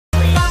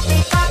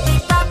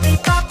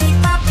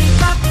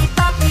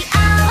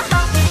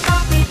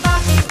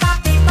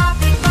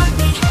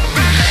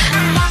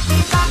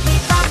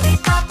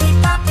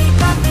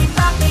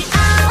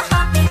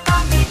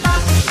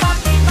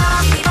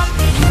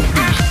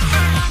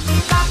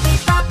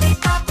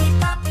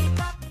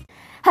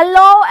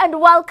and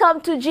welcome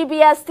to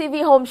GBS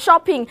TV Home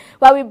Shopping,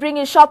 where we bring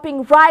you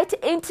shopping right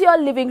into your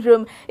living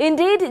room.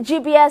 Indeed,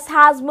 GBS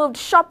has moved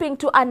shopping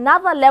to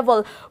another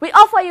level. We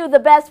offer you the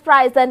best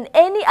price than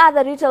any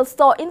other retail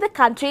store in the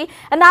country,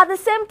 and at the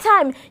same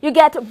time, you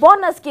get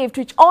bonus gift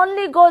which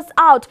only goes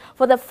out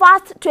for the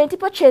first 20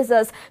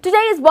 purchasers.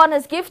 Today's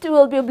bonus gift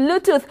will be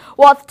Bluetooth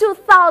worth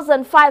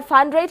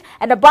 2,500,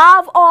 and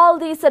above all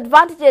these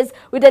advantages,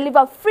 we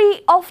deliver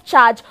free of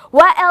charge.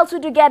 Where else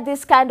would you get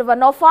this kind of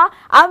an offer?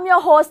 I'm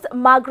your host,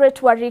 Margaret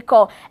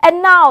Wariko.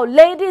 And now,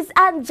 ladies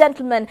and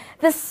gentlemen,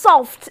 the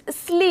soft,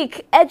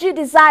 sleek, edgy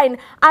design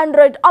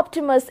Android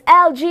Optimus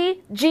LG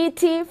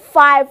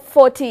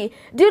GT540.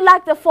 Do you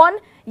like the phone?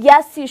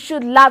 Yes, you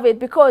should love it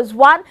because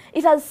one,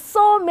 it has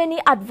so many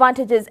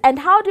advantages. And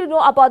how do you know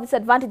about these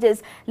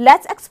advantages?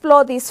 Let's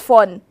explore this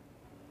phone.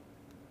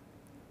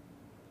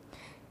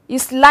 You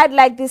slide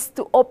like this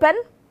to open,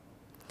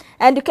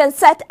 and you can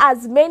set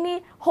as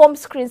many home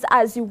screens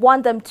as you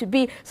want them to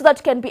be so that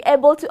you can be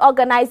able to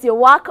organize your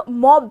work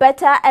more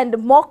better and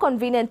more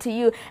convenient to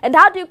you. And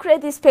how do you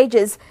create these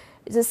pages?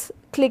 You just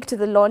click to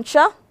the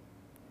launcher,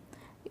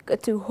 you go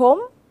to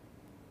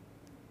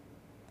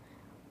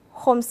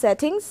home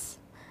settings,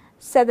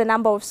 set the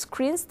number of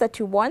screens that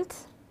you want.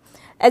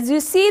 As you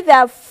see, there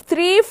are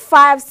 3,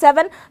 5,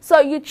 7. So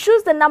you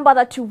choose the number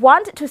that you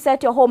want to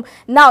set your home.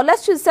 Now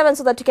let's choose 7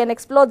 so that you can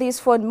explore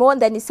this phone more,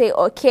 and then you say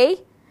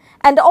okay.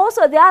 And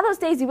also, the other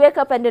days you wake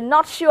up and you're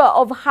not sure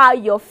of how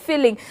you're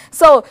feeling.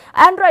 So,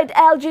 Android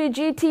LG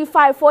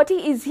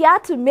GT540 is here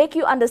to make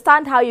you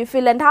understand how you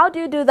feel. And how do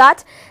you do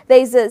that? There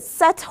is a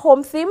set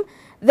home theme.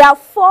 There are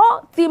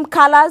 4 theme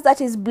colors,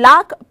 that is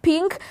black,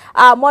 pink,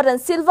 modern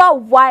silver,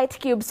 white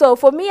cube. So,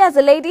 for me as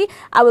a lady,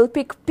 I will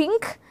pick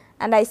pink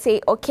and I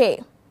say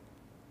okay.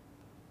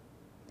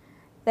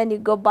 Then you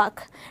go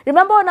back.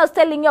 Remember when I was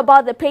telling you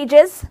about the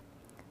pages?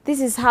 This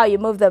is how you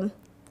move them.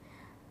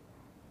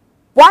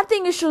 One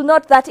thing you should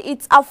note that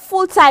it's a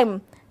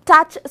full-time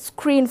touch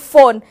screen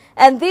phone,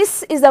 and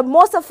this is the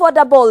most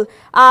affordable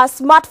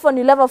smartphone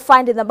you'll ever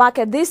find in the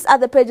market. These are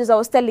the pages I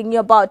was telling you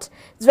about.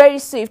 It's very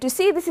swift. You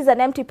see, this is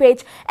an empty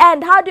page.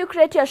 And how do you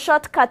create your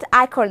shortcut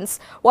icons?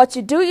 What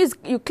you do is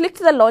you click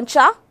to the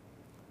launcher.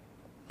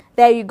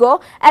 There you go.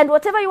 And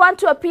whatever you want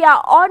to appear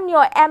on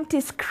your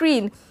empty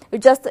screen, you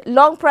just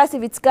long press.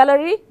 If it's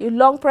gallery, you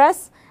long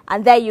press,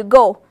 and there you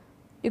go.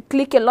 You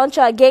click your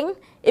launcher again.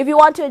 If you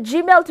want your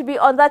Gmail to be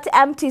on that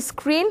empty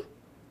screen,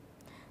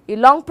 you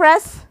long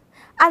press,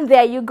 and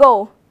there you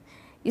go.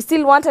 You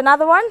still want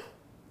another one?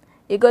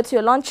 You go to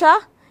your launcher,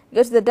 you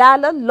go to the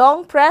dialer,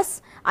 long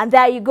press, and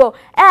there you go.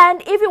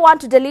 And if you want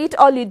to delete,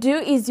 all you do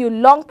is you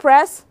long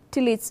press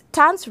till it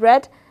turns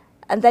red,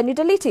 and then you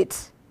delete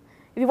it.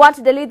 If you want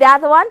to delete the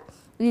other one,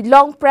 you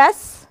long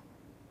press,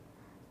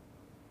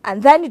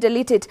 and then you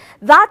delete it.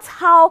 That's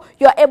how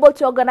you're able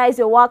to organize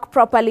your work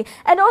properly.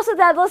 And also,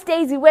 there are those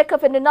days you wake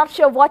up and you're not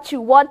sure what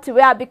you want to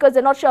wear because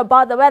you're not sure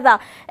about the weather.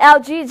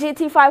 LG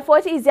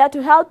GT540 is there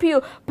to help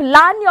you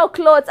plan your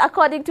clothes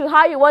according to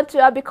how you want to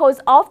wear because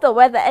of the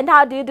weather. And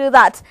how do you do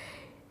that?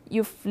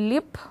 You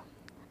flip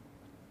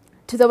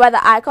to the weather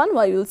icon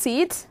where you'll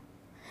see it.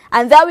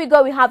 And there we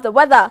go, we have the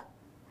weather.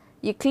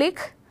 You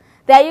click.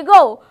 There you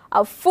go.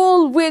 A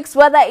full week's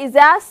weather is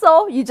there,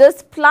 so you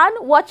just plan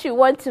what you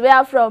want to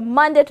wear from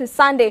Monday to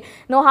Sunday.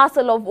 No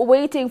hassle of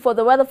waiting for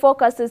the weather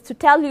forecasters to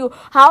tell you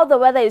how the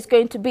weather is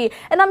going to be.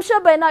 And I'm sure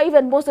by now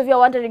even most of you are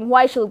wondering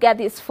why you should get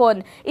this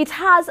phone. It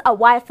has a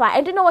Wi-Fi.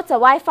 And do you know what's a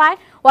Wi-Fi?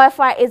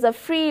 Wi-Fi is a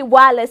free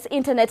wireless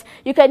internet.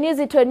 You can use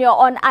it when you're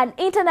on an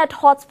internet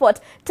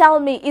hotspot.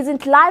 Tell me,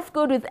 isn't life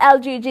good with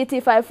LG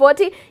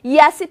GT540?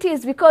 Yes, it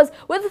is, because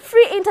with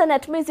free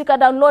internet means you can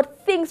download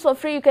things for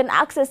free. You can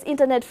access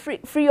internet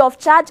free of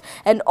charge.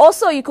 And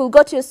also, you could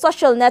go to your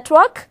social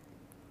network.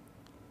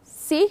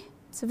 See?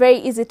 It's very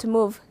easy to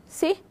move.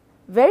 See?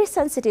 Very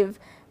sensitive.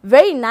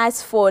 Very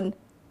nice phone.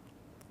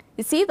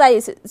 You see, that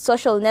is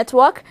social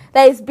network.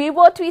 There is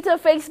Bebo, Twitter,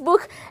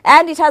 Facebook,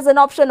 and it has an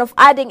option of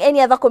adding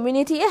any other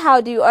community. How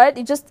do you add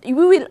it? We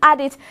will add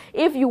it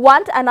if you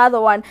want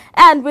another one.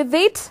 And with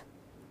it,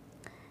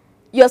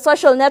 your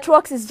social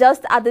networks is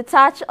just at the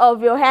touch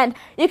of your hand.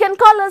 You can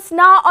call us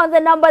now on the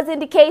numbers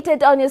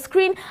indicated on your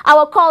screen.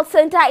 Our call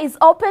center is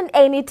open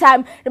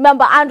anytime.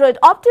 Remember, Android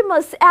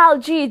Optimus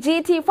LG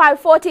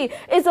GT540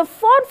 is a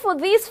phone for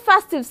this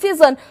festive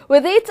season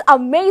with its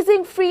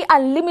amazing free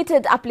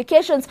unlimited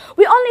applications.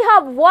 We only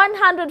have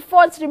 100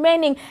 phones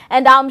remaining,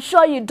 and I'm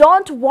sure you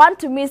don't want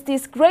to miss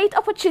this great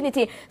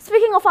opportunity.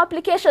 Speaking of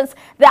applications,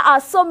 there are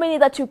so many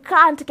that you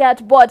can't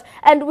get bored.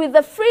 And with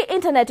the free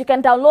internet, you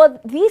can download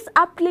these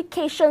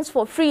applications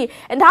for free.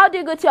 And how do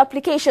you go to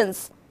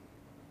applications?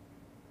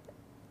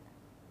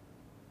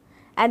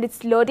 And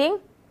it's loading.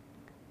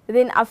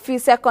 Within a few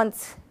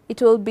seconds it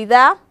will be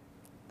there,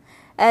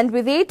 and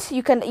with it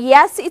you can,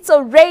 yes, it's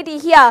already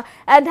here.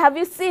 And have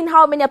you seen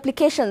how many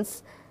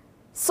applications?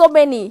 So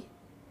many.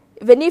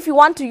 Even if you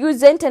want to use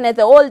the internet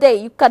the whole day,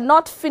 you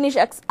cannot finish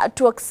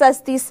to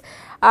access these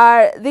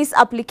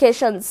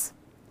applications.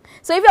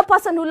 So if you're a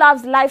person who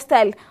loves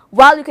lifestyle,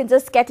 well, you can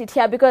just get it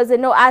here, because you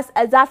know, as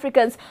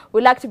Africans,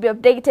 we like to be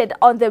updated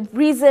on the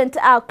recent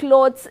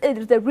clothes,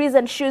 the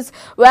recent shoes.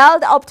 Well,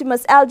 the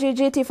Optimus LG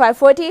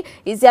GT540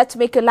 is here to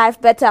make your life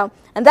better.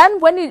 And then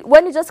when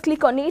you just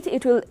click on it,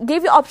 it will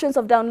give you options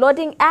of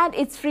downloading, and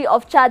it's free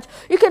of charge.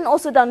 You can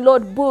also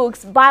download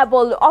books,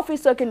 Bible,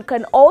 Office work, and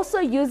can also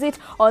use it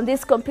on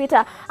this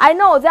computer. I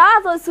know there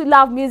are those who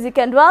love music,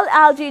 and well,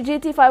 LG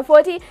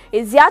GT540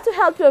 is here to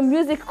help your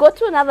music go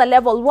to another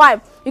level.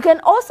 Why? You can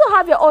also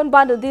have your own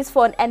band on this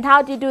phone. And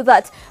how do you do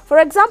that? For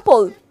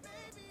example,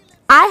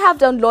 I have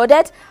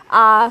downloaded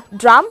a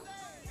drum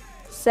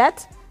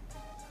set.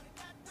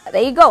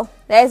 There you go.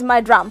 There's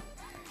my drum.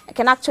 I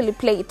can actually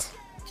play it.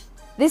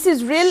 This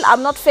is real.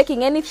 I'm not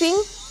faking anything.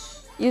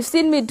 You've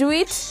seen me do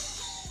it.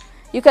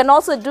 You can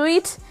also do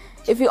it.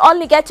 If you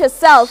only get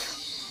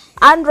yourself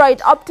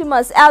Android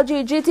Optimus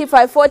LG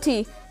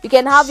GT540, you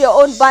can have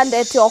your own band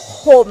at your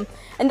home.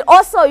 And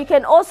also, you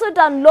can also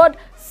download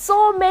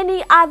so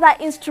many other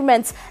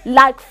instruments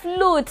like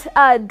flute,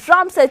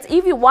 drum sets.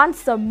 If you want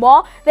some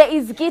more, there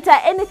is guitar,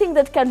 anything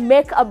that can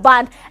make a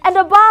band. And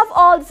above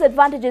all these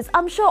advantages,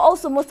 I'm sure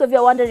also most of you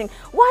are wondering,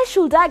 why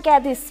should I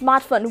get this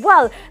smartphone?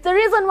 Well, the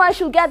reason why I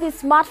should get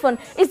this smartphone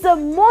is the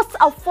most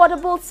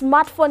affordable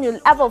smartphone you'll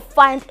ever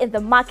find in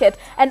the market.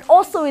 And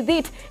also with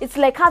it, it's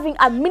like having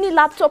a mini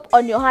laptop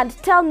on your hand.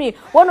 Tell me,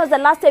 when was the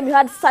last time you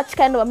had such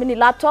kind of a mini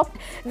laptop?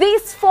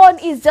 This phone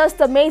is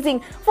just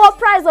amazing. For a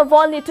price of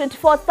only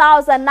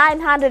 24,999,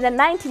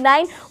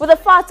 with the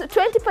first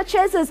 20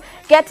 purchases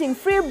getting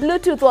free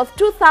Bluetooth of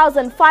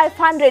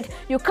 2,500.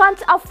 You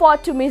can't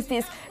afford to miss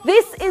this.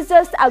 This is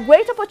just a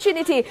great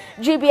opportunity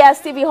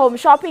GBS TV Home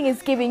Shopping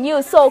is giving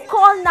you. So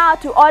call now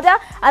to order,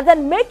 and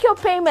then make your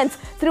payments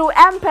through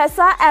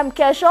M-Pesa,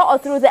 M-Cash, or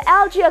through the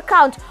LG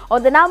account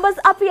on the numbers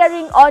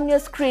appearing on your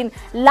screen.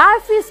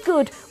 Life is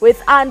good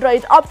with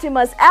Android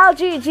Optimus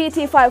LG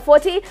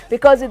GT540,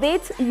 because with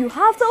it, you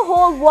have the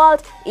whole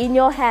world in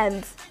your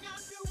hands.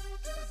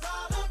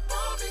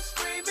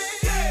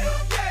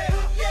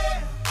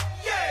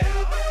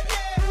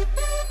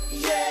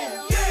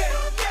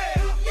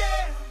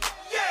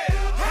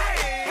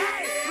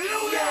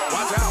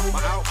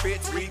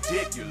 Outfits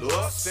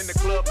ridiculous, in the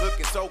club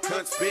looking so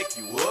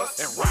conspicuous,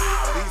 and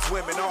wow, these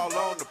women all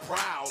on the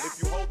prowl. If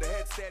you hold the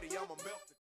head steady, I'm a melt.